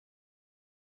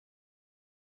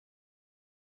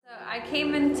I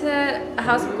came into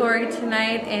House of Glory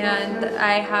tonight and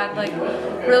I had like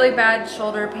really bad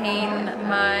shoulder pain.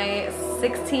 My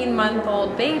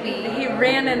 16-month-old baby, he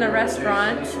ran in a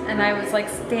restaurant and I was like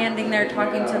standing there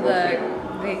talking to the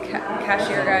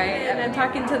cashier guy, and I'm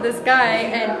talking to this guy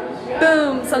and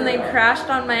boom, something crashed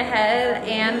on my head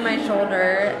and my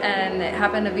shoulder, and it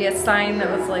happened to be a sign that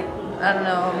was like, I don't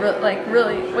know, like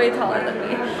really way taller than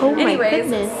me. Oh my Anyways,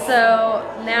 goodness. so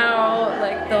now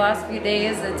like the last few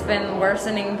days it's been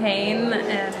worsening pain,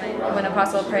 and when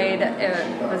Apostle prayed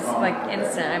it was like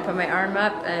instant. I put my arm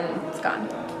up and it's gone.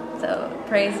 So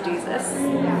praise Jesus.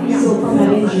 So from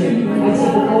that injury, I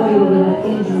take authority over that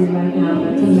injury right now. I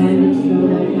command it to go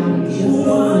right now in Jesus'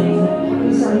 name.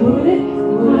 You start moving it,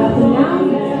 move it up and down.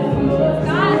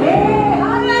 God. Hey,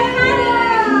 hallelujah!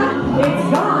 It's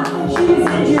gone. She was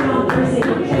injured on Thursday.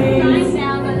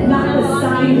 Not the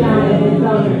sign down,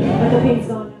 but the pain's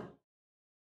gone.